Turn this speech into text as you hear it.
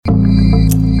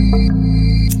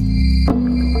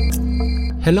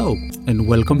Hello, and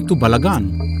welcome to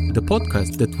Balagan, the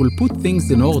podcast that will put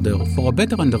things in order for a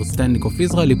better understanding of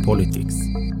Israeli politics.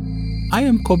 I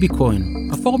am Kobi Cohen,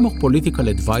 a former political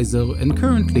advisor and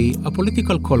currently a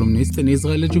political columnist and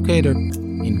Israel educator.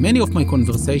 In many of my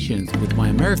conversations with my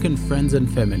American friends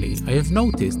and family, I have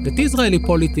noticed that Israeli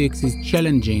politics is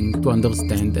challenging to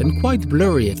understand and quite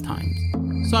blurry at times.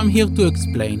 So I'm here to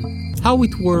explain how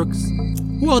it works,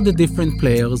 who are the different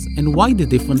players, and why the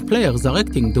different players are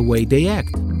acting the way they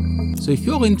act. So if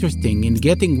you're interested in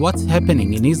getting what's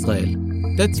happening in Israel,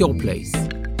 that's your place.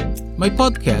 My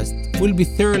podcast will be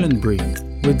thorough and brief,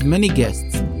 with many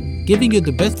guests, giving you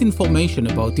the best information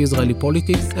about Israeli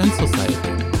politics and society.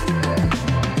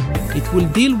 It will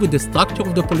deal with the structure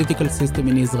of the political system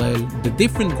in Israel, the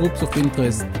different groups of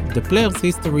interest, the players'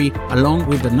 history, along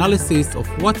with analysis of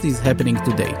what is happening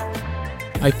today.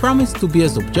 I promise to be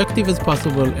as objective as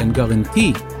possible and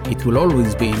guarantee it will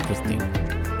always be interesting.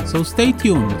 So stay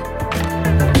tuned.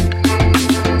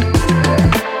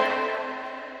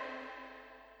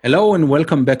 Hello and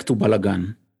welcome back to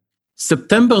Balagan.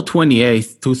 September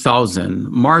 28, 2000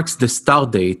 marks the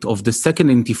start date of the Second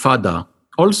Intifada,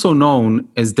 also known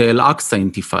as the Al-Aqsa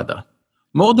Intifada.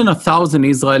 More than 1,000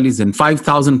 Israelis and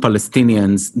 5,000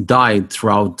 Palestinians died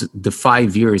throughout the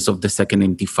 5 years of the Second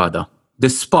Intifada. The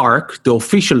spark, the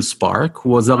official spark,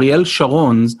 was Ariel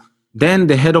Sharon's, then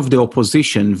the head of the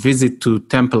opposition, visit to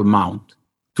Temple Mount.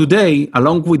 Today,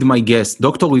 along with my guest,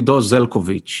 Dr. Ido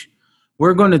Zelkovich,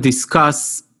 we're going to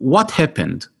discuss what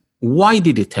happened, why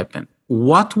did it happen,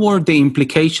 what were the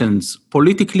implications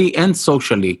politically and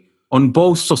socially on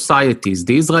both societies,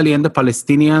 the Israeli and the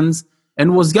Palestinians,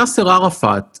 and was Yasser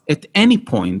Arafat at any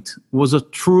point was a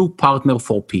true partner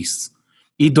for peace.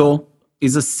 Ido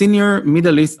is a senior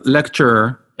Middle East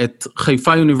lecturer at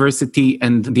Haifa University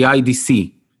and the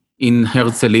IDC in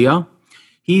Herzliya.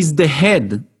 He is the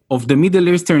head of the Middle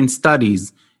Eastern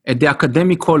Studies at the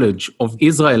Academic College of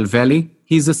Israel Valley.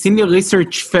 He is a senior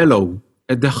research fellow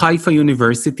at the Haifa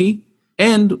University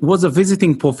and was a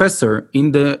visiting professor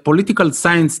in the Political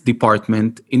Science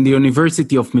Department in the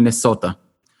University of Minnesota.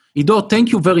 Ido,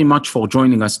 thank you very much for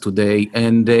joining us today,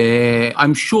 and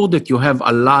I'm sure that you have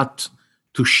a lot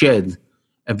to shed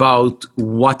about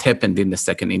what happened in the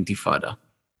Second Intifada.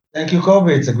 Thank you,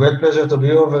 Kobe. It's a great pleasure to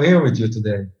be over here with you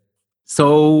today.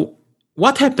 So,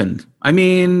 what happened? I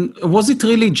mean, was it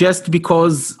really just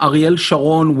because Ariel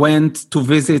Sharon went to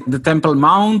visit the Temple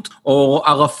Mount, or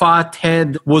Arafat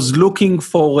was looking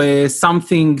for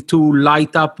something to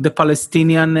light up the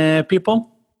Palestinian people?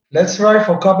 Let's try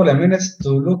for a couple of minutes to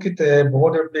look at the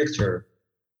broader picture.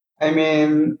 I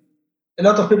mean, a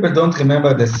lot of people don't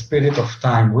remember the spirit of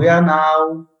time. We are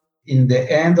now in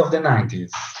the end of the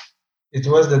 90s. It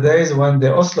was the days when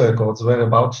the Oslo Accords were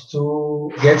about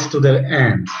to get to their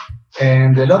end.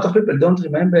 And a lot of people don't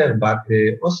remember, but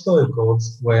the Oslo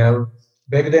Accords, well,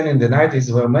 back then in the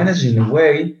 90s, were managed in a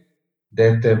way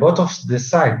that both of the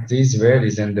sides, the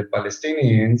Israelis and the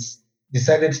Palestinians,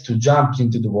 decided to jump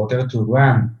into the water to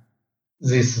run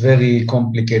this very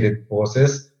complicated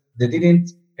process. They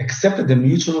didn't accept the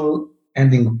mutual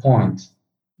ending point.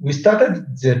 We started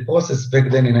the process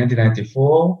back then in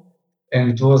 1994, and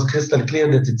it was crystal clear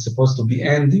that it's supposed to be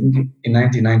ending in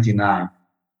 1999.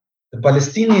 The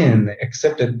Palestinians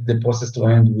accepted the process to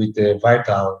end with a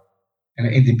vital and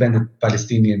independent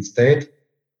Palestinian state,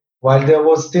 while there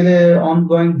was still an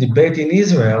ongoing debate in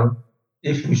Israel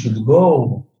if we should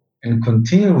go and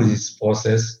continue with this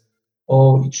process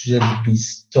or it should be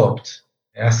stopped.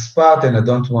 As part, and I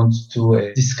don't want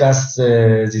to discuss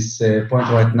this point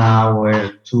right now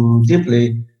too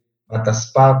deeply, but as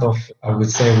part of, I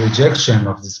would say, rejection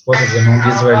of this process among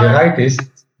Israeli rightists,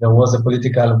 there was a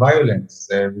political violence.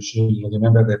 We should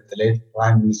remember that the late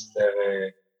Prime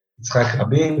Minister Yitzhak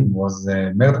Rabin was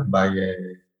murdered by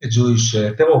a Jewish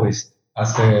terrorist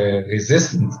as a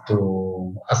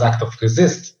as act of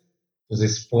resist to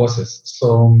this process.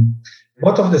 So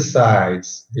both of the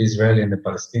sides, the Israeli and the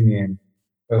Palestinian,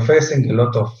 were facing a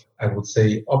lot of, I would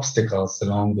say, obstacles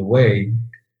along the way.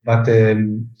 But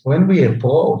when we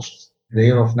approached the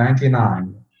year of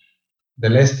 99, the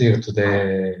last year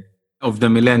of the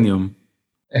millennium.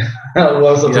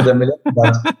 Also to the millennium,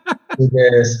 but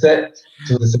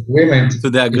to this agreement. To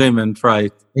the agreement,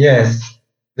 right. Yes.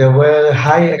 There were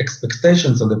high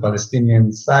expectations on the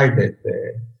Palestinian side that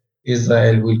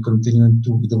Israel will continue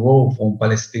to withdraw from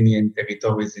Palestinian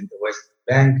territories in the West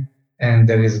Bank, and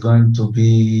there is going to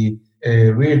be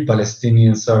a real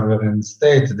Palestinian sovereign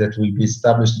state that will be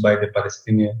established by the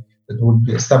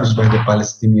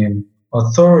Palestinian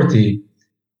Authority.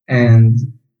 And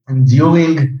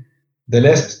during the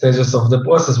last stages of the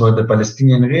process where the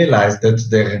Palestinians realized that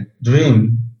their dream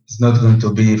is not going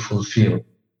to be fulfilled.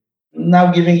 Now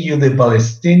giving you the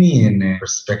Palestinian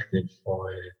perspective for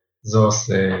those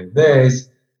days,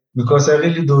 because I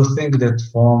really do think that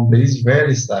from the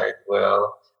Israeli side, well,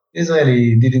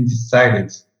 Israeli didn't decide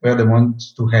where they want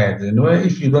to head. And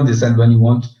if you don't decide when you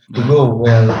want to go,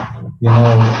 well,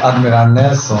 Admiral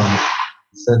Nelson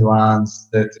said once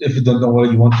that if you don't know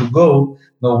where you want to go,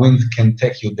 no wind can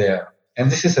take you there. And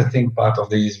this is, I think, part of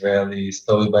the Israeli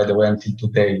story, by the way, until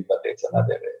today, but it's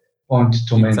another point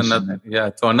to mention.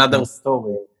 Another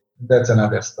story. That's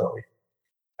another story.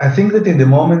 I think that in the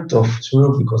moment of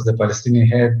truth, because the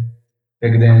Palestinians had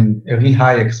back then very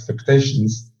high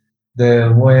expectations,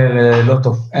 there were a lot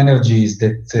of energies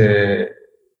that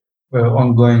were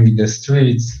ongoing in the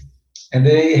streets, and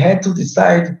they had to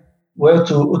decide where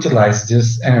to utilize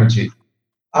this energy.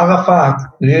 Arafat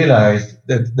realized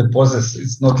that the process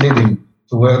is not leading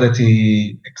to where that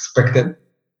he expected,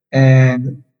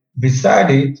 and beside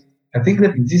it, I think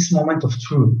that in this moment of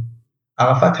truth,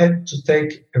 Arafat had to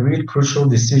take a real crucial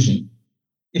decision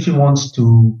if he wants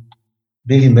to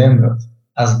be remembered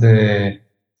as the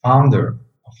founder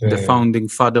of the founding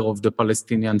father of the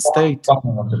Palestinian state.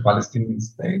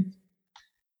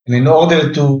 And in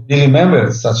order to be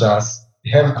remembered such as, he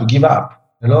had to give up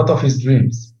a lot of his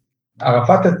dreams.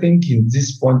 Arafat, I think, in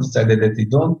this point decided that he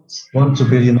don't want to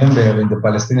be remembered in the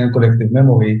Palestinian collective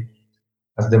memory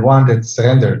as the one that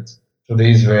surrendered to the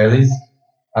Israelis,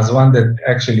 as one that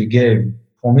actually gave,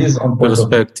 from his own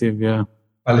perspective,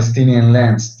 Palestinian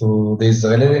lands to the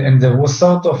Israelis. And there was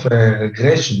sort of a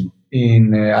regression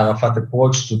in Arafat's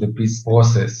approach to the peace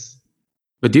process.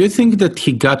 But do you think that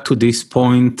he got to this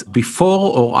point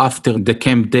before or after the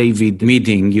Camp David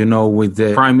meeting, with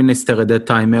the Prime Minister at that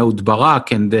time, Ehud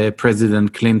Barak, and the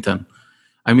President Clinton?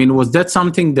 I mean, was that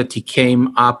something that he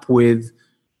came up with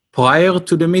prior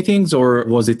to the meetings, or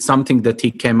was it something that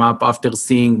he came up after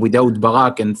seeing with Ehud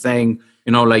Barak and saying,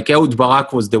 Ehud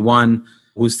Barak was the one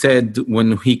who said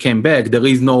when he came back, there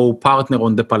is no partner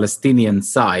on the Palestinian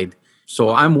side.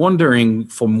 So I'm wondering,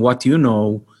 from what you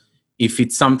know, if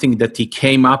it's something that he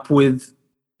came up with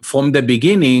from the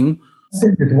beginning. I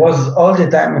think it was all the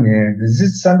time in here. This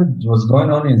is something that was going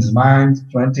on in his mind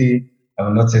I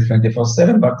will not say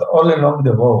 24/7, but all along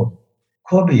the road.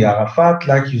 Kobi, Arafat,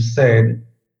 like you said,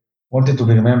 wanted to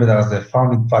be remembered as the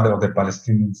founding father of the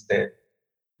Palestinian state.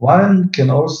 One can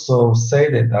also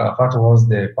say that Arafat was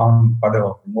the founding father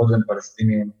of the modern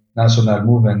Palestinian national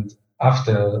movement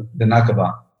after the Nakba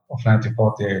of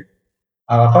 1948.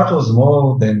 Arafat was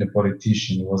more than a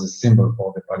politician. He was a symbol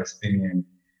for the Palestinian.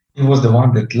 He was the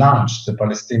one that launched the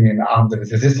Palestinian armed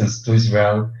resistance to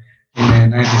Israel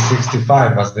in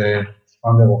 1965 as the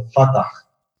founder of Fatah.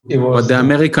 What the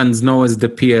Americans know as the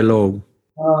PLO.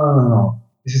 No.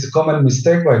 This is a common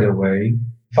mistake, by the way.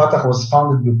 Fatah was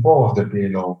founded before of the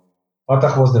PLO.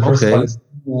 Fatah was the first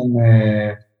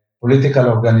Palestinian political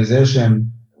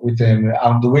organization with an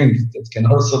armed wing that can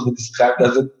also be described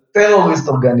as a terrorist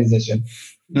organization.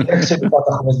 Actually,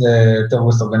 Fatah was a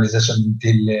terrorist organization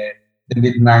until the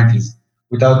mid-90s.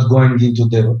 Without going into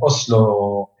the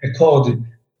Oslo Accord,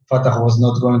 Fatah was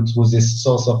not going through this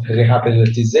source of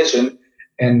rehabilitation.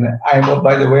 And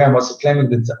by the way, I'm also claiming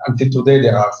that until today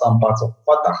there are some parts of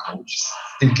Fatah which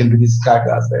still can be described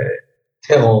as a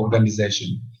terror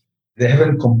organization. They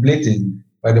haven't completed,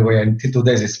 by the way, until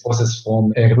today, this process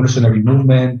from a revolutionary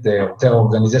movement or terror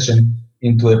organization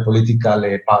into a political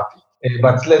party.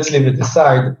 But let's leave it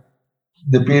aside.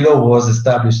 The PLO was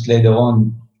established later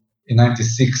on in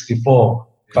 1964,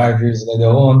 5 years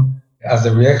later on, as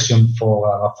a reaction for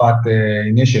Arafat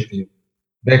initiative.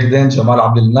 Back then, Jamal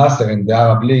Abdel Nasser and the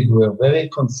Arab League were very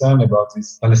concerned about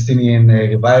this Palestinian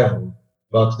revival,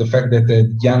 about the fact that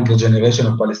the younger generation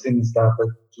of Palestinians started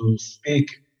to speak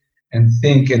and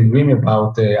think and dream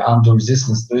about armed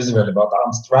resistance to Israel, about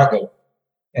armed struggle.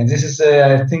 And this is,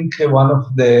 I think, one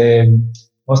of the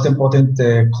most important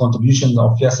contributions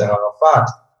of Yasser Arafat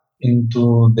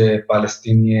into the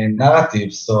Palestinian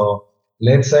narrative. So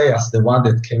let's say as the one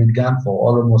that carried gun for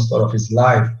almost all of his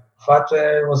life,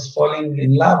 Arafat was falling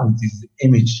in love with his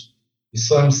image. He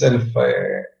saw himself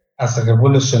as a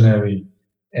revolutionary.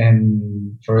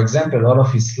 And for example, all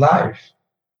of his life,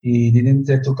 he didn't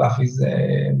take off his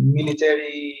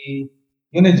military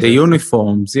uniforms. The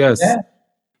uniforms, yes. Yeah.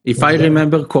 If I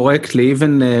remember correctly,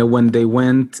 even when they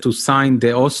went to sign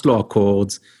the Oslo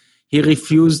Accords, he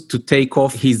refused to take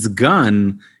off his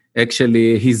gun,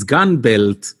 actually his gun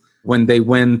belt, when they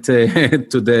went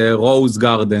to the Rose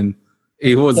Garden.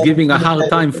 He was giving a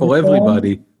hard time for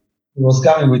everybody. He was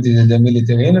coming with the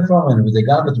military uniform and with the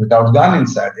gun, but without gun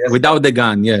inside. Yes? Without the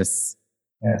gun, yes.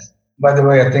 Yes. By the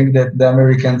way, I think that the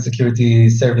American security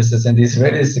services and the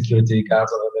Israeli security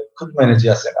guards could manage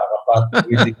Yasser Arafat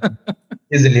really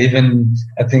easily. Even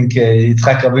I think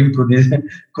Yitzhak Rabin could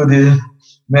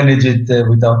manage it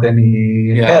without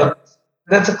any help.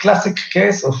 That's a classic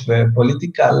case of a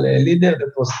political leader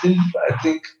that was still, I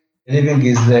think, living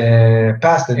his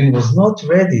past and he was not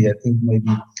ready, I think,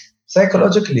 maybe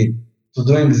psychologically to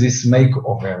doing this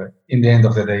makeover in the end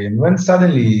of the day. And when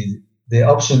suddenly the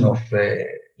option of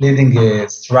leading a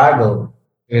struggle,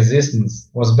 resistance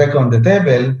was back on the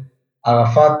table,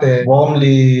 Arafat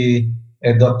warmly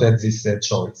adopted this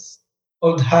choice.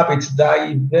 Old habits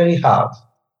die very hard.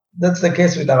 That's the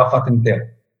case with Arafat himself.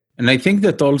 And I think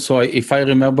that also, if I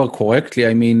remember correctly,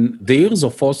 I mean, the years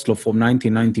of Oslo from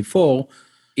 1994,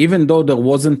 even though there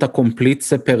wasn't a complete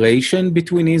separation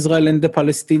between Israel and the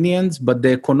Palestinians, but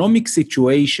the economic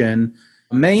situation,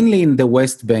 mainly in the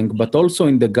West Bank, but also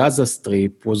in the Gaza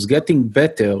Strip, was getting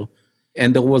better.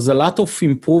 And there was a lot of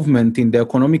improvement in the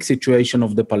economic situation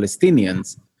of the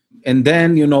Palestinians. And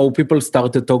then, people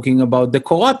started talking about the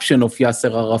corruption of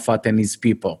Yasser Arafat and his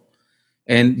people.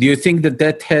 And do you think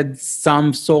that had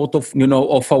some sort of,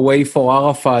 of a way for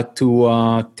Arafat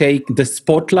to take the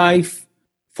spotlight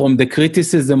from the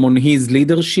criticism on his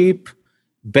leadership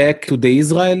back to the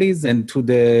Israelis and to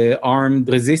the armed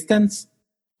resistance?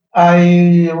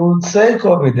 I would say,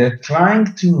 Kobe, that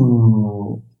trying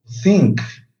to think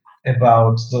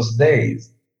about those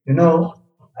days, I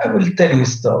will tell you a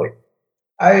story.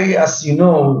 I, as you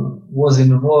know, was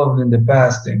involved in the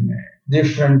past in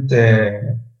different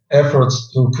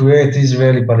efforts to create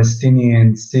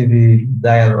Israeli-Palestinian civil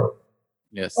dialogue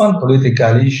on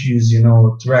political issues,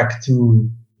 track to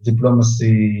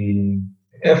diplomacy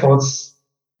efforts.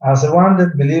 As the one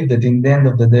that believed that in the end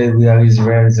of the day, we are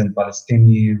Israelis and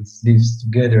Palestinians live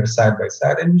together side by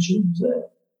side, and we should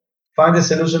find a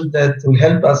solution that will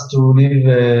help us to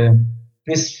live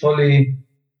peacefully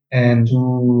and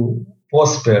to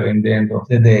prosper in the end of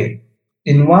the day.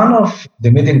 In one of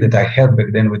the meetings that I held back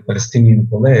then with Palestinian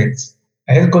colleagues,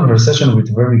 I had a conversation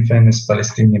with a very famous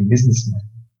Palestinian businessman.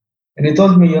 And he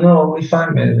told me, if I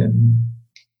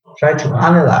try to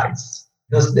analyze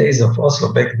those days of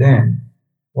Oslo back then,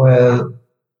 well,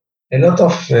 a lot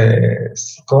of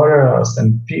scholars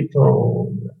and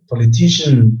people,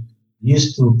 politicians,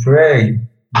 used to praise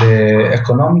the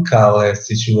economical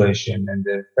situation and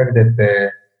the fact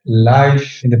that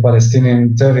life in the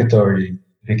Palestinian territory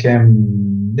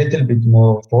became a little bit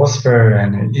more prosperous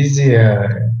and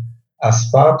easier as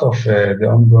part of the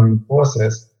ongoing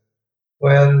process.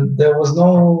 Well, there was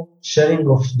no sharing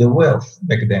of the wealth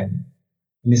back then.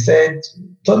 And he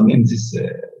told me in this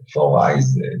four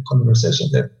eyes conversation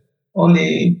that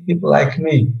only people like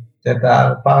me that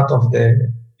are part of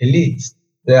the elites,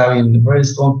 they are in very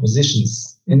strong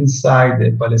positions inside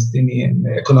the Palestinian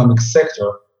economic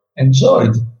sector,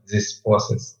 enjoyed this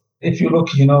process. If you look,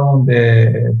 on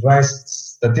the dry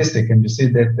statistic and you see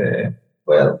that,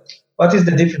 what is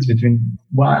the difference between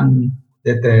one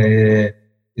that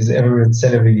his average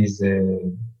salary is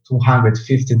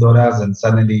 $250 and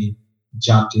suddenly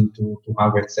jumped into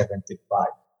 $275?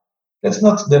 That's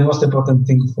not the most important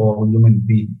thing for a human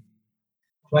being.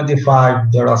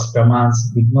 $25 per month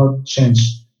will not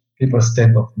change people's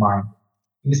state of mind.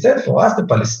 Instead, for us, the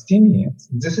Palestinians,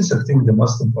 this is, I think, the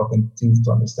most important thing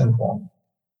to understand from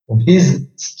his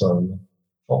story.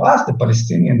 For us, the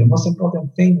Palestinians, the most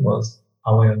important thing was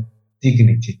our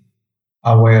dignity,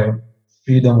 our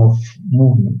freedom of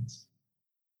movement.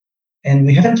 And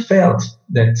we haven't felt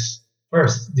that,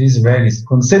 first, the Israelis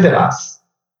consider us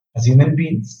as human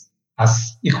beings,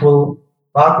 as equal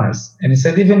partners. And he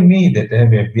said, even me, that I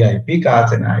have a VIP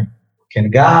card and I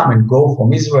can come and go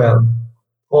from Israel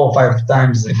 4 or 5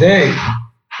 times a day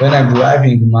when I'm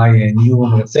driving my new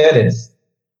Mercedes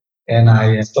and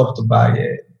I stopped by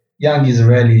a young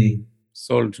Israeli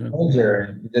soldier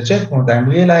in the checkpoint, I'm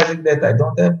realizing that I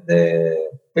don't have the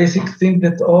basic thing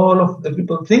that all of the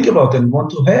people think about and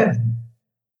want to have,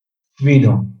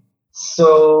 freedom.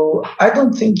 So I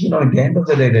don't think, at the end of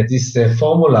the day, that this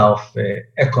formula of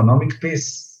economic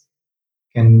peace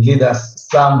can lead us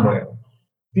somewhere.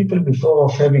 People, before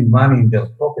of having money in their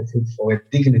pocket, look for a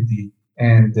dignity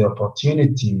and the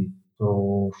opportunity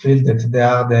to feel that they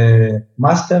are the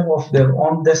master of their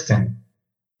own destiny.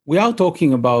 We are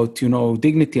talking about,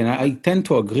 dignity, and I tend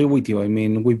to agree with you. I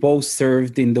mean, we both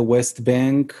served in the West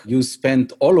Bank. You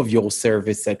spent all of your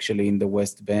service, actually, in the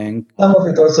West Bank. Some of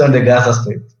it also in the Gaza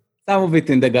Strip. Some of it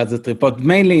in the Gaza Strip, but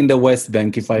mainly in the West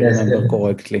Bank, if I remember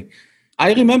correctly.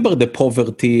 I remember the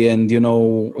poverty and,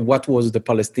 what was the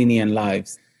Palestinian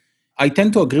lives. I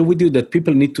tend to agree with you that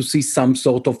people need to see some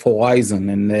sort of horizon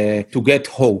and to get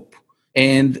hope.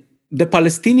 And the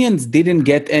Palestinians didn't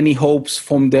get any hopes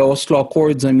from the Oslo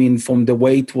Accords, from the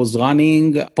way it was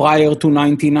running prior to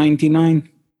 1999?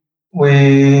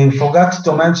 We forgot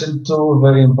to mention two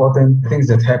very important things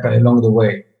that happened along the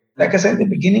way. Like I said at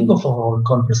the beginning of our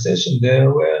conversation, there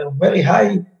were very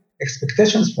high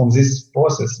expectations from this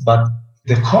process, but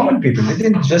the common people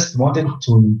didn't just wanted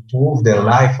to improve their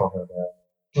life over there,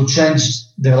 to change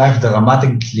their life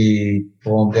dramatically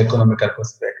from the economical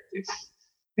perspective.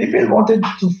 People wanted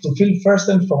to feel first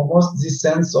and foremost this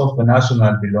sense of a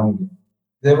national belonging.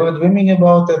 They were dreaming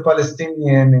about a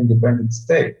Palestinian independent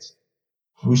state.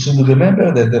 We should remember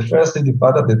that the first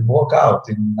intifada that broke out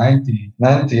in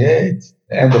 1998,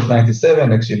 end of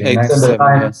 97 actually, 87,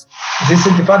 yes. This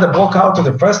intifada broke out to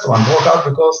the first one, broke out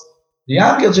because the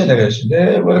younger generation,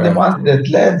 they were the ones that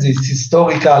led this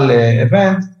historical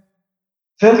event,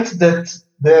 felt that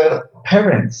their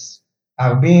parents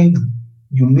are being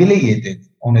humiliated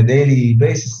on a daily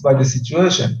basis by the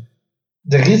situation.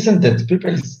 The reason that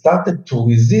people started to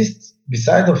resist,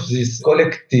 beside of this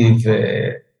collective,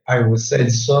 I would say,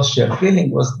 social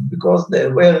feeling, was because they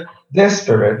were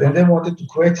desperate and they wanted to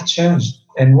create a change.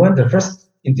 And when the first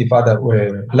intifada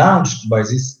were launched by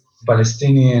this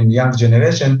Palestinian young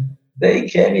generation, they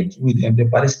carried with them the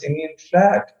Palestinian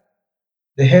flag.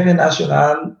 They had a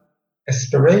national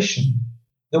aspiration.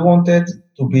 They wanted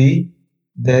to be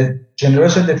the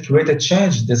generation that created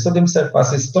change. They saw themselves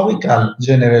as a historical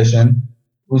generation,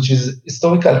 which is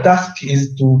historical task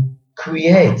is to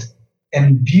create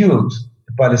and build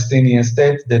a Palestinian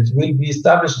state that will be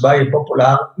established by a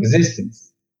popular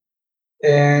resistance.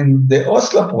 And the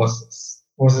Oslo process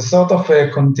was a sort of a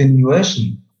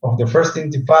continuation of the first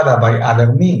intifada by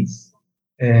other means.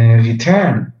 A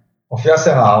return of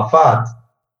Yasser Arafat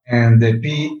and the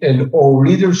PLO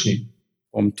leadership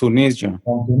from Tunisia,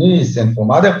 and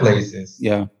from other places,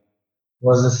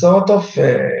 was a sort of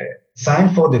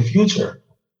sign for the future.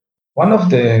 One of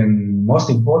the most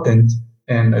important,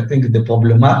 and I think the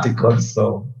problematic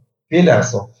also,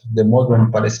 pillars of the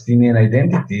modern Palestinian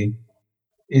identity,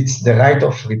 it's the right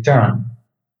of return,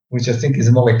 which I think is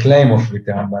more a claim of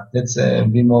return, but let's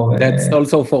be more... That's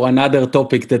also for another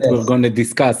topic that we're going to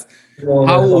discuss.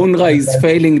 How UNRWA is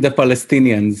failing the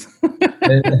Palestinians.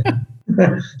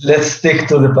 Let's stick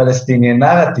to the Palestinian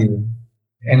narrative.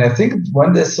 And I think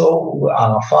when they saw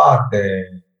Arafat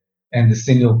and the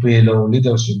senior PLO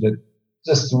leadership that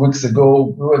just 2 weeks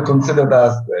ago we were considered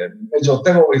as major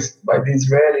terrorists by the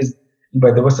Israelis and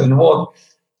by the Western world,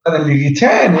 suddenly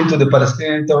return into the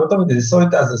Palestinian territory, they saw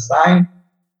it as a sign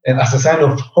and as a sign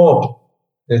of hope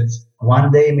that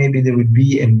one day maybe there would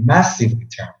be a massive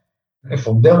return. And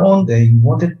from there on, they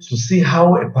wanted to see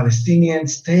how a Palestinian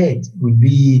state would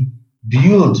be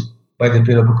built by the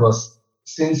PLO, because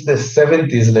since the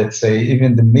 70s, let's say,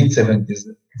 even the mid-70s,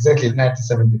 exactly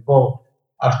 1974,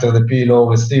 after the PLO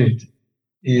received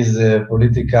his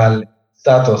political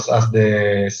status as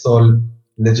the sole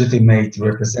legitimate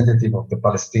representative of the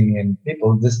Palestinian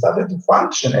people, they started to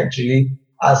function actually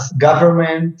as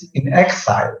government in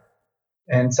exile.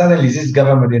 And suddenly this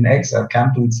government in exile came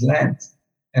to its land,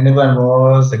 and everyone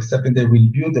was accepting they will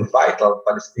build a vital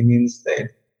Palestinian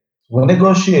state. Through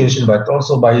negotiation, but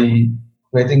also by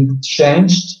creating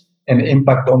change and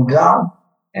impact on ground.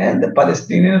 And the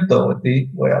Palestinian Authority,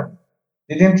 well,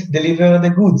 didn't deliver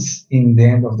the goods in the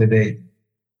end of the day.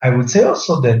 I would say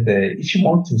also that if you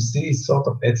want to see sort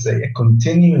of, let's say, a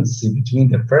continuity between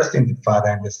the first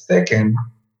intifada and the second,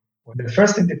 the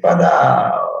first intifada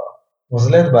was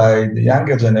led by the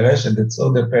younger generation that saw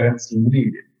their parents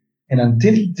humiliated. And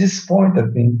until this point, I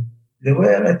think, there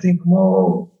were, I think,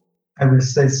 more, I will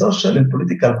say, social and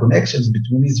political connections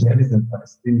between Israelis and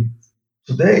Palestinians.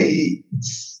 Today,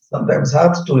 it's sometimes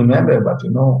hard to remember, but,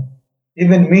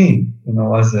 even me,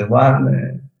 as a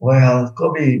one,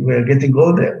 Kobe, we're getting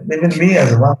older. Even me,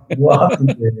 as one who grew up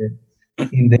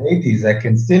in the 80s, I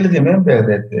can still remember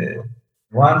that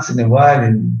once in a while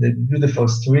in the beautiful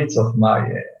streets of my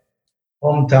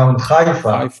hometown,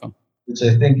 Haifa, which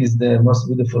I think is the most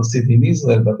beautiful city in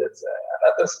Israel, but that's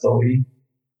another story.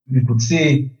 We could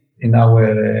see in our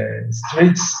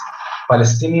streets,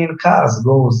 Palestinian cars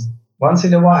goes once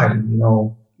in a while,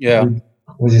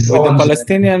 with the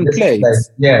Palestinian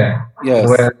plates. Yes.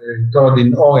 Were colored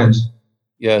in orange.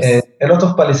 Yes. A lot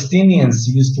of Palestinians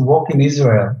used to walk in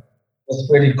Israel. It was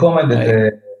pretty common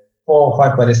that 4 or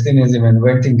 5 Palestinians even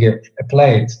renting a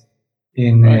plate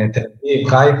in Tel Aviv,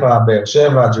 Haifa,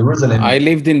 Beersheba, Jerusalem. I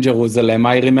lived in Jerusalem.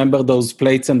 I remember those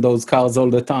plates and those cars all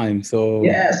the time. So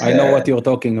I know what you're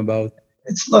talking about.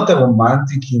 it's not a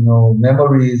romantic,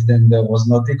 memories, then there was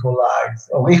not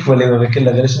equally a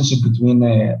relationship between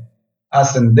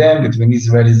us and them, between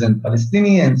Israelis and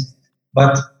Palestinians,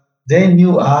 but they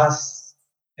knew us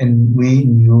and we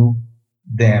knew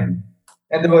them.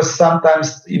 And there was sometimes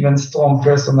even strong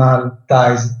personal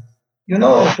ties.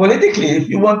 Politically, if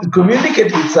you want to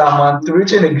communicate with someone, to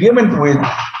reach an agreement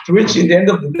to reach in the end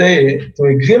of the day, to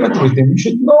agreement with him, you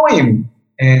should know him.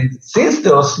 And since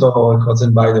the Oslo Accords,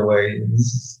 and by the way,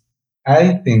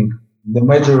 I think the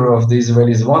majority of the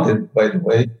Israelis wanted, by the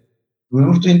way, we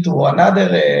moved into another,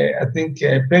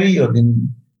 period in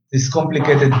this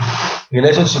complicated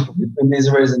relationship between the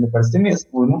Israelis and the Palestinians.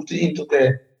 We moved into the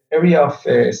area of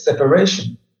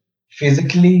separation,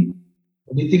 physically,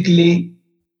 politically,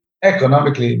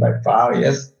 economically, by far,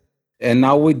 yes. And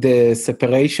now with the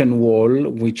separation wall,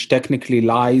 which technically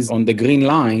lies on the green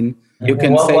line, you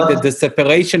can say that the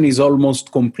separation is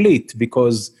almost complete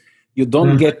because you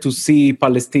don't get to see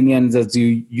Palestinians as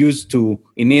you used to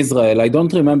in Israel. I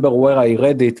don't remember where I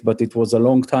read it, but it was a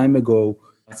long time ago.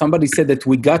 Somebody said that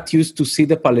we got used to see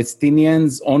the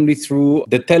Palestinians only through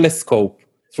the telescope,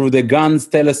 through the guns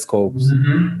telescopes.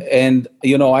 Mm-hmm. And,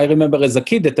 I remember as a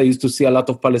kid that I used to see a lot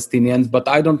of Palestinians, but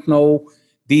I don't know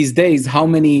these days how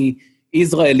many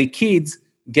Israeli kids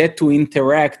get to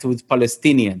interact with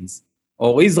Palestinians,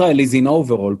 or Israelis in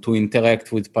overall to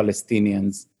interact with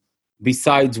Palestinians,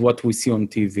 besides what we see on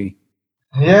TV.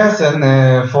 Yes, and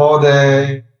for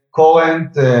the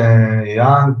current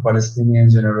young Palestinian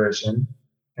generation,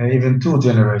 even two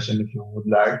generations, if you would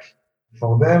like,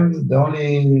 for them, the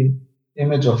only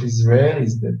image of Israel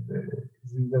is that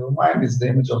in their mind is the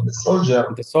image of the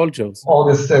soldiers, or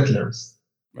the settlers.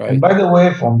 Right. And by the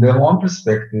way, from their own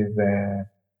perspective,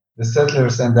 the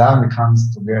settlers and the army comes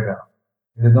together.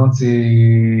 They don't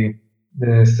see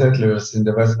the settlers in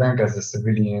the West Bank as a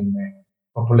civilian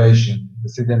population. They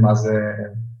see them as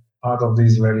a part of the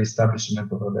Israeli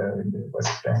establishment over there in the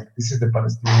West Bank. This is the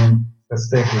Palestinian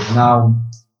perspective. Now,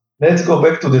 let's go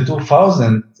back to the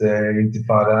 2000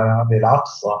 Intifada, the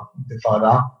Al-Aqsa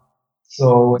Intifada.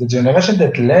 So the generation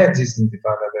that led this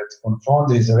Intifada, that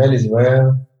confronted the Israelis,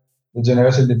 were the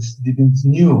generation that didn't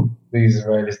knew the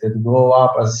Israelis, that grew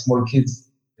up as small kids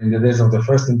in the days of the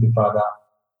first Intifada,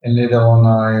 and later on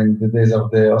in the days of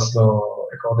the Oslo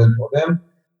Accord. For them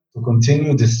to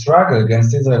continue the struggle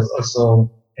against Israel is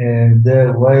also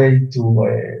their way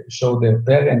to show their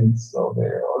parents or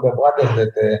their older brothers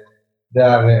that they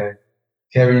are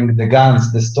carrying the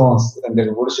guns, the stones, and the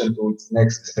revolution to its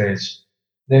next stage.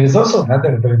 There is also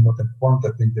another very important point I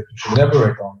think that we should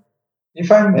elaborate on.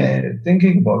 If I'm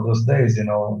thinking about those days,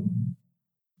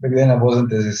 back then I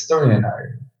wasn't a historian.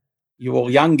 You were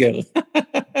younger,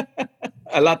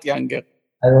 a lot younger.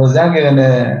 I was younger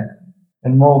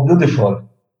and more beautiful.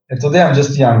 And today I'm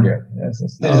just younger. Yes,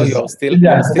 you're still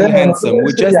handsome.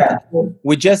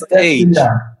 We just aged.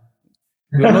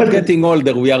 We're not getting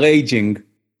older, we are aging.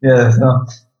 Yes, no.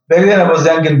 Back then I was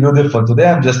young and beautiful. Today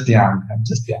I'm just young.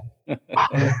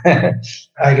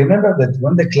 I remember that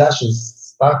when the clashes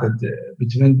started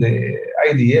between the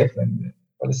IDF and the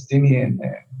Palestinian,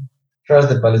 first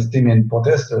the Palestinian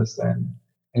protesters and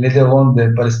later on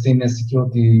the Palestinian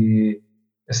security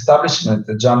establishment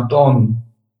jumped on,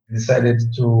 decided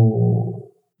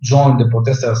to join the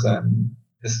protesters, and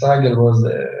the struggle was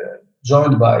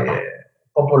joined by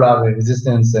popular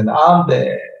resistance and armed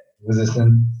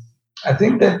resistance. I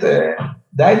think that the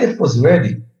IDF was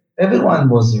ready. Everyone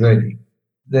was ready.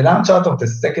 The launch out of the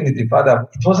second Intifada,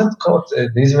 it wasn't caught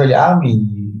the Israeli army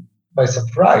by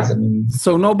surprise.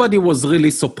 So nobody was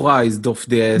really surprised of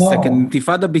the second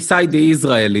Intifada beside the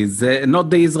Israelis, not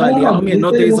the Israeli army,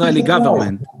 not the Israeli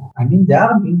government. The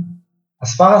army,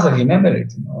 as far as I remember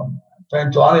it, I'm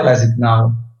trying to analyze it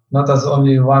now, not as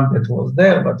only one that was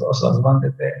there, but also as one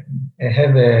that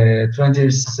have a 20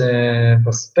 years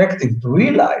perspective to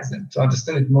realize and to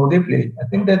understand it more deeply. I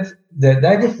think that the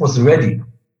IDF was ready.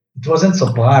 It wasn't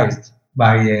surprised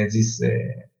by this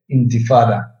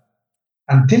Intifada.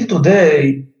 Until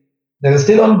today, there is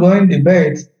still ongoing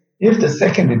debate if the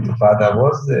second Intifada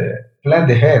was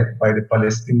planned ahead by the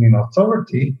Palestinian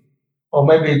Authority, or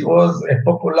maybe it was a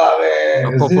popular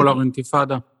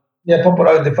Intifada. Yeah,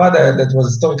 popular Intifada that was a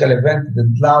historical event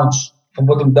that launched from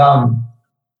bottom down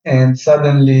and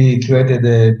suddenly created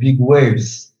big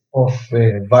waves of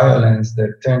violence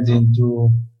that turned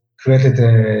into created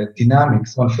a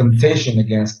dynamics, confrontation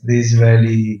against the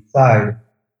Israeli side.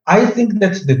 I think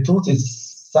that the truth is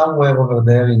somewhere over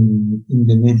there in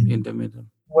the middle. In the middle.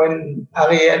 When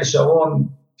Ariel Sharon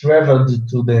traveled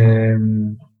to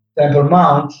the Temple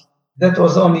Mount, that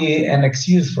was only an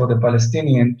excuse for the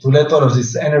Palestinians to let all of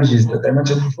these energies that I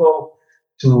mentioned before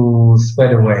to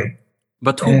spread away.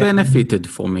 But who benefited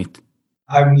from it?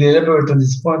 I will elaborate on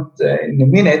this point in a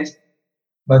minute.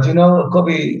 But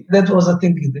Kobe, that was, I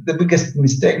think, the biggest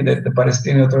mistake that the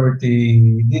Palestinian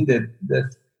Authority did,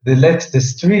 that they let the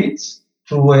streets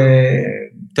to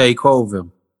take over.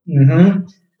 Mm-hmm.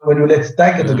 When you let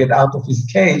tiger to get out of his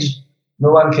cage,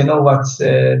 no one can know what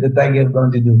the tiger is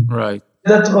going to do. Right.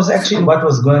 That was actually what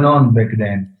was going on back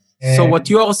then. So what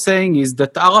you are saying is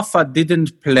that Arafat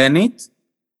didn't plan it,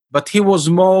 but he was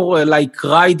more like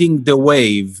riding the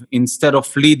wave instead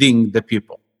of leading the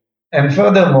people. And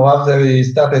furthermore, after he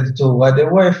started to ride the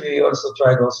wave, he also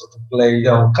tried also to play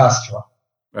Castro.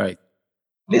 Right.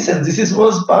 Listen, this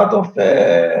was part of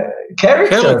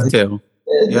character.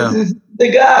 This is the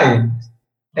guy.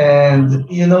 And,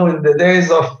 in the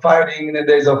days of fighting, in the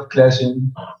days of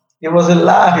clashing, he was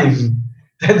alive.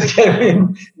 That gave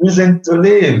him reason to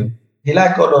live. He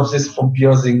liked all of these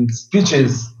pompous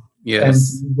speeches.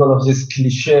 Yes. And all of these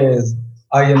cliches.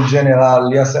 I am General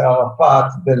Yasser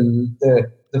Arafat,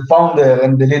 the founder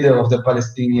and the leader of the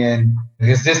Palestinian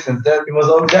resistance. That he was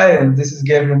all guy, and this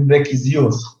gave him back his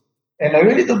youth. And I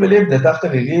really do believe that after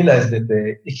he realized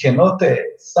that he cannot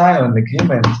sign an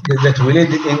agreement that will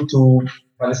lead into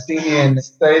Palestinian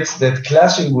states that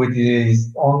clashing with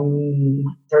his own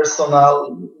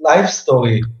personal life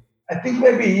story, I think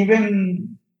maybe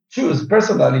even choose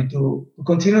personally to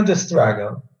continue the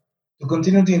struggle, to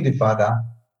continue the Intifada,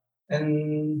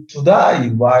 and to die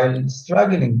while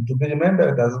struggling, to be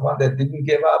remembered as one that didn't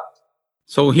give up.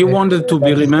 So he wanted to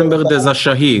be remembered as a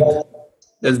shaheed,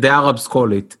 as the Arabs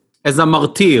call it, as a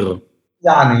martyr.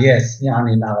 Yes,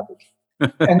 in Arabic.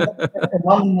 and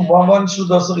one should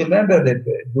also remember that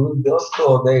during the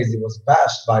Oslo days, he was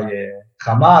bashed by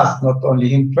Hamas, not only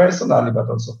him personally, but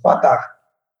also Fatah.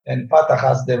 And Fatah,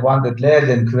 as the one that led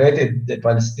and created the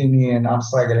Palestinian armed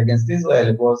struggle against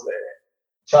Israel, was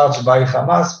charged by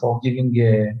Hamas for giving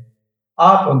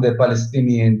up on the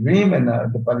Palestinian dream and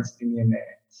the Palestinian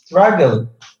struggle.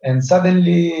 And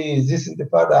suddenly, this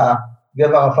Intifada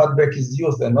gave Arafat back his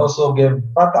youth and also gave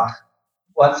Fatah,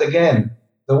 once again,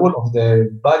 the role of the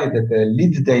body that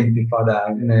lead the Intifada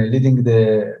in leading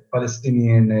the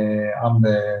Palestinian armed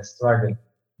struggle.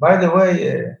 By the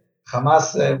way,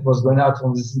 Hamas was going out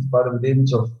from this Intifada with the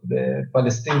image of the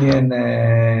Palestinian,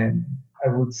 I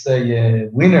would say,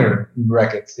 winner in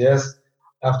brackets, yes?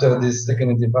 After this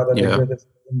second Intifada, they created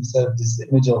themselves this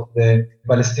image of the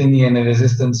Palestinian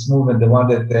resistance movement, the one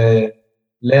that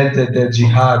led the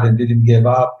jihad and didn't give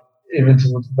up, even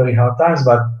to very hard times.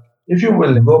 But if you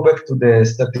will go back to the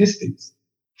statistics,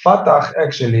 Fatah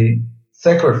actually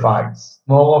sacrificed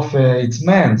more of its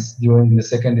men during the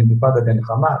second Intifada than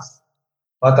Hamas.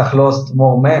 Fatah lost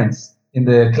more men in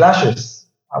the clashes.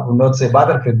 I would not say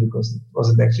battlefield because it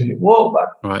wasn't actually war,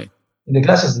 but in the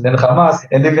clashes than Hamas,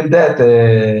 and even that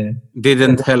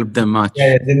didn't help them much.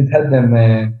 Yeah, it didn't help them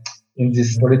in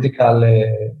this political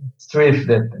strife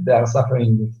that they are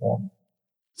suffering from.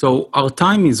 So our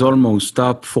time is almost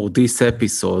up for this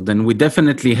episode, and we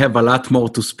definitely have a lot more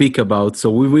to speak about, so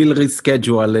we will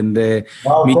reschedule and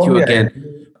meet you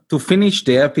again. To finish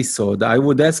the episode, I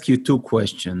would ask you two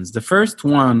questions. The first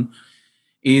one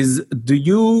is, do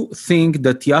you think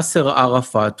that Yasser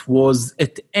Arafat was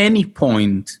at any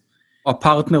point a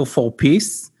partner for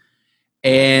peace?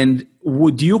 And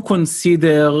would you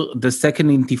consider the second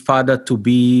Intifada to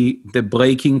be the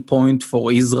breaking point for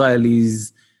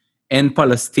Israelis and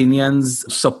Palestinians'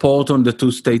 support on the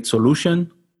two-state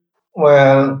solution?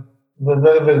 Well,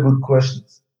 very, very good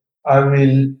questions. I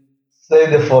will say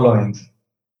the following.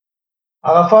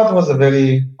 Arafat was a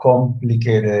very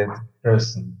complicated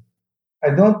person. I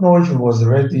don't know if he was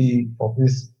ready for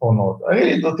peace or not. I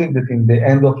really do think that in the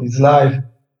end of his life,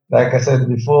 like I said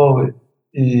before,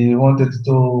 he wanted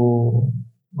to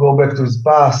go back to his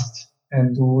past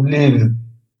and to live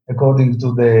according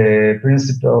to the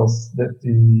principles that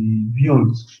he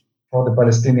viewed for the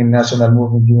Palestinian national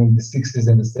movement during the 60s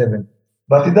and the 70s.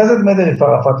 But it doesn't matter if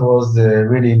Arafat was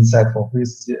really inside for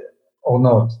peace or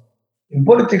not. In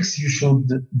politics, you should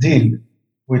deal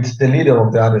with the leader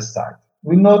of the other side.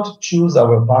 We not choose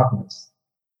our partners.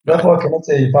 Therefore, I cannot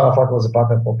say if Arafat was a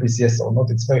partner for peace, yes or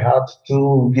not. It's very hard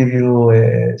to give you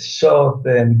a short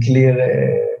and clear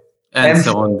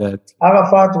answer on that.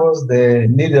 Arafat was the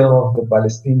leader of the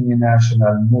Palestinian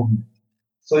national movement.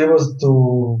 So he was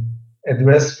to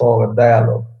address for a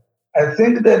dialogue. I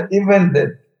think that even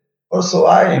that, also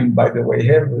I am, by the way,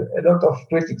 have a lot of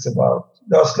critics about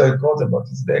the Oslo Accords about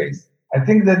these days. I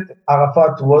think that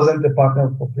Arafat wasn't a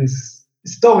partner for peace.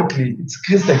 Historically, it's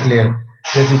crystal clear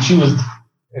that he chose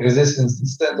resistance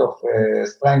instead of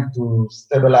trying to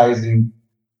stabilizing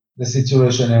the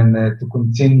situation and to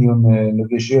continue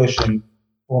negotiation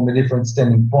from a different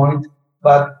standing point.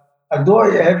 But although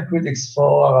I have critics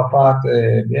for Arafat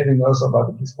behaving also about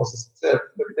the peace process itself,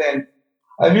 but then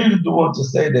I really do want to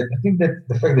say that I think that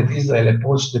the fact that Israel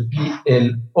approached the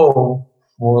PLO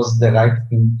was the right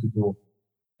thing to do.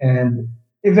 And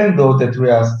even though that we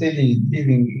are still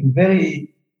living in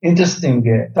very interesting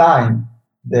time,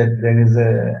 that there is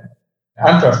a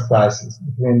antitrust crisis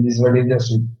between the Israeli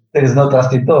leadership. There is no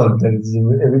trust at all. There is a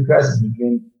real crisis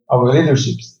between our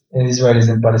leaderships, Israelis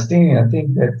and Palestinians. I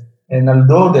think that, and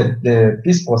although that the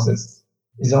peace process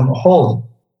is on hold,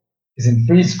 is in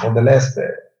freeze for the last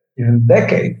even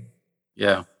decade,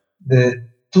 yeah, the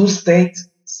two-state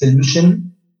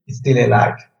solution is still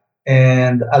alive.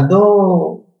 And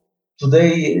although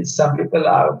today some people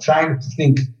are trying to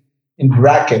think in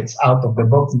brackets out of the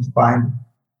box and find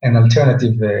an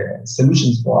alternative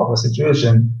solutions for our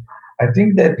situation, I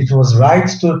think that it was right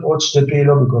to approach the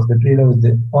PLO because the PLO is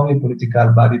the only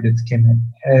political body that can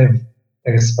have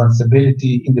a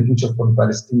responsibility in the future for the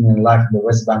Palestinian life in the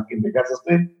West Bank, in the Gaza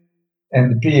Strip,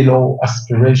 and the PLO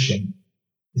aspiration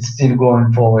is still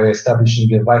going for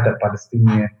establishing a vital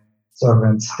Palestinian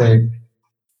sovereign state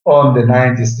on the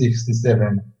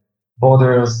 1967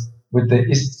 borders with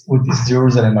East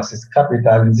Jerusalem as its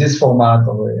capital in this format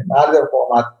or another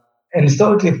format. And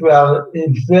historically, if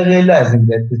we're realizing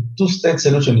that the two-state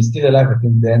solution is still alive, I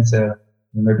think the answer,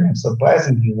 maybe I'm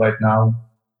surprisingly right now,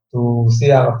 to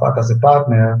see Arafat as a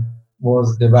partner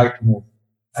was the right move.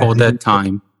 For that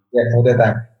time. Yeah, for that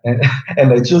time.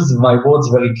 And I choose my words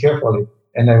very carefully,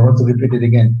 and I want to repeat it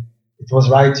again. It was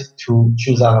right to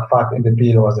choose Arafat and the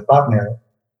PLO as a partner,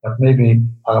 but maybe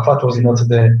Arafat was not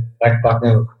the right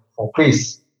partner for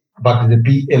peace, but the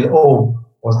PLO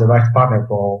was the right partner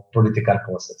for political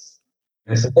process.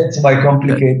 And so that's my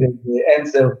complicated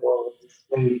answer for this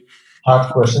very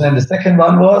hard question. And the second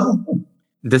one was?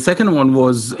 The second one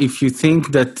was if you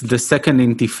think that the second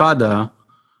Intifada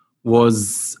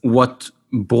was what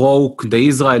broke the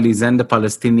Israelis and the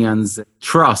Palestinians'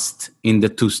 trust in the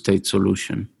two-state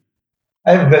solution.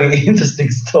 I have a very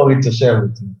interesting story to share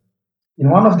with you. In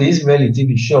one of the Israeli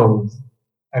TV shows,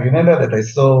 I remember that I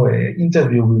saw an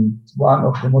interview with one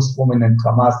of the most prominent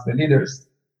Hamas leaders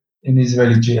in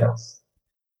Israeli jails.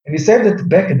 And he said that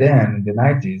back then, in the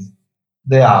 90s,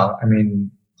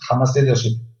 Hamas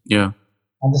leadership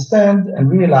understand and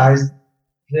realize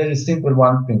very simple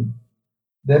one thing,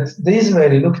 that the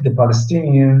Israeli look at the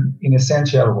Palestinian in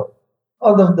essential way.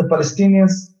 All of the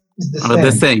Palestinians is the same. Are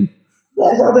the same.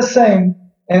 Yes, are the same.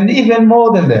 And even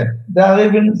more than that, they are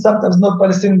even sometimes not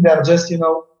Palestinian, they are just,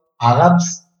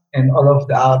 Arabs, and all of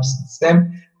the Arabs the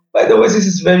same. By the way, this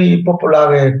is very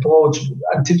popular approach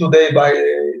until today by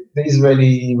the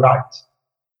Israeli right.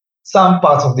 Some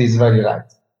parts of the Israeli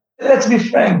right. Let's be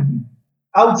frank,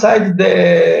 outside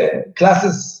the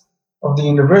classes of the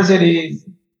universities,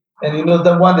 and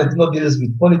the one that deals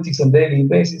with politics on a daily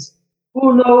basis,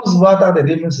 who knows what are the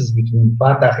differences between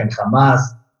Fatah and Hamas,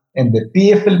 and the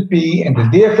PFLP, and the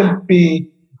DFLP,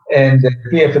 and the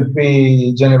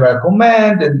PFLP General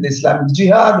Command, and the Islamic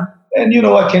Jihad, and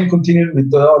I can continue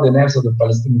with all the names of the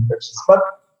Palestinian factions. But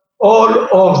all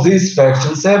of these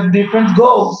factions have different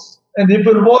goals and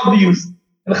different worldviews.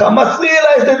 And Hamas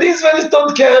realized that the Israelis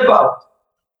don't care about.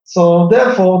 So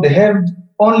therefore, they have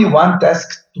only one task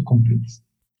to complete,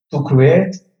 to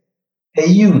create a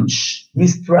huge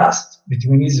mistrust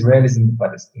between Israelis and the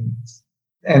Palestinians.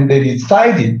 And they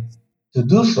decided to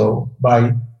do so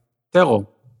by terror.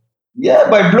 Yeah,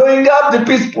 by blowing up the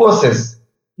peace process,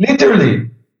 literally.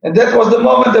 And that was the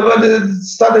moment when they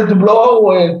started to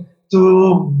blow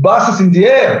to buses in the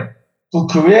air, to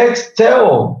create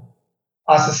terror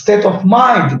as a state of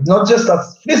mind, not just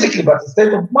as physically, but a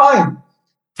state of mind.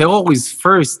 Terror is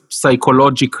first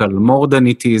psychological, more than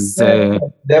it is...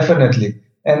 Definitely.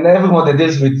 And everyone that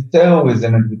deals with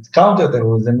terrorism and with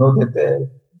counterterrorism know that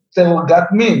terror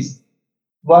got means.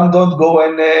 One don't go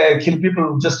and kill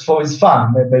people just for his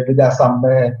fun. Maybe there are some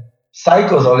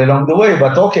psychos all along the way,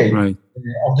 but okay. Right.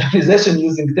 Organization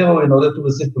using terror in order to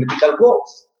receive political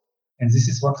goals. And this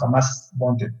is what Hamas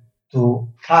wanted, to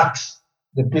cut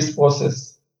the peace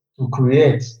process, to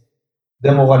create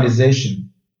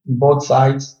demoralization in both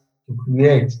sides, to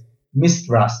create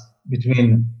mistrust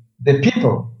between the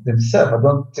people themselves. I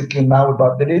don't think now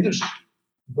about the leadership.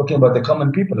 I'm talking about the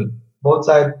common people, both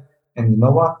sides. And you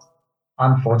know what?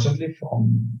 Unfortunately,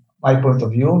 from my point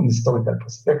of view, in historical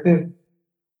perspective,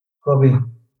 Kobe,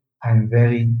 I'm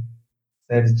very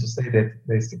sad to say that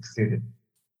they succeeded.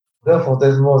 Therefore,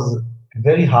 this was a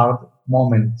very hard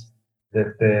moment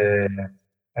that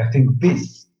I think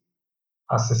peace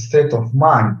as a state of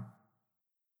mind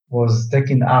was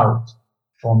taken out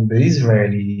from the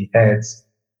Israeli heads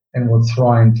and was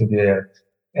thrown into the earth.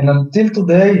 And until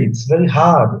today, it's very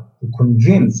hard to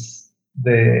convince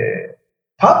the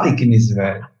public in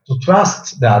Israel to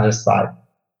trust the other side.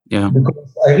 Yeah.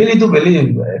 Because I really do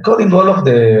believe, according to all of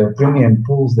the opinion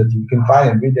polls that you can find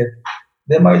and read it,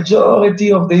 the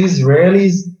majority of the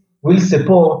Israelis will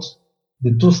support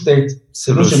the two-state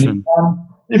solution.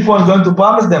 If one's going to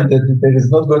promise them that there is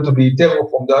not going to be terror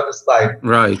from the other side.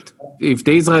 Right. If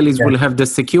the Israelis will have the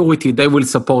security, they will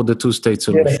support the two-state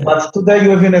solution. Yes, but today you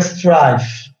have in a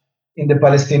strife in the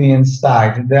Palestinian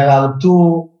side. There are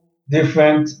two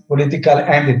different political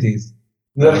entities.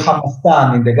 You have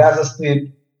Hamastan in the Gaza Strip,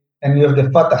 and you have the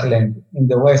Fatah land in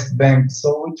the West Bank.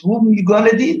 So with whom are you going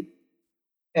to deal?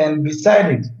 And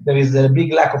beside it, there is a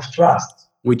big lack of trust.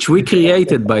 Which we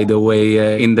created, by the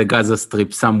way, in the Gaza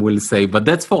Strip, some will say. But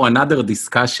that's for another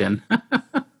discussion.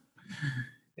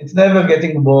 It's never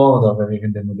getting bored over here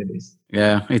in the Middle East.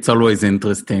 Yeah, it's always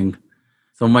interesting.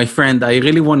 So my friend, I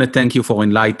really want to thank you for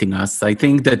enlightening us. I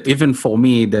think that even for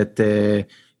me, that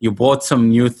you brought some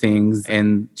new things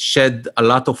and shed a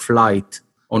lot of light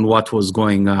on what was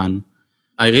going on.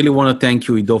 I really want to thank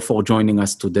you, Ido, for joining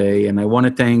us today. And I want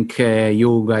to thank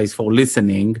you guys for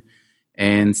listening.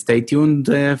 And stay tuned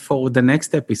for the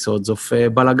next episodes of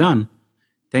Balagan.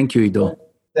 Thank you, Ido.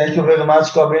 Thank you very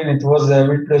much, Corbin. It was a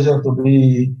real pleasure to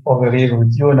be over here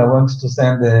with you. And I want to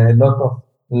send a lot of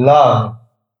love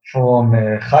from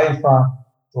Haifa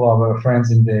to our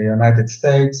friends in the United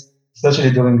States,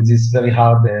 especially during these very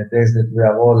hard days that we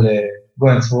are all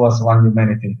going through as one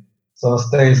humanity. So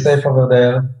stay safe over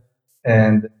there.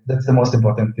 And that's the most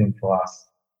important thing for us.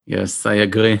 Yes, I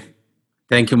agree.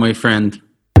 Thank you, my friend.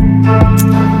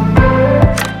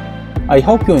 I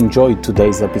hope you enjoyed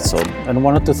today's episode and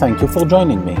wanted to thank you for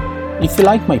joining me. If you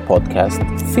like my podcast,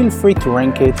 feel free to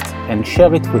rank it and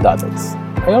share it with others.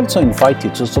 I also invite you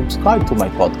to subscribe to my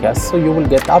podcast so you will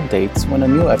get updates when a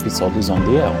new episode is on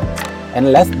the air.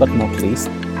 And last but not least,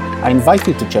 I invite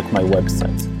you to check my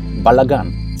website,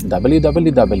 Balagan,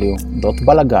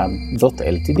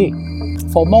 www.balagan.ltd,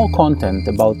 for more content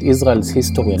about Israel's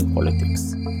history and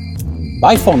politics.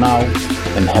 Bye for now,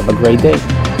 and have a great day.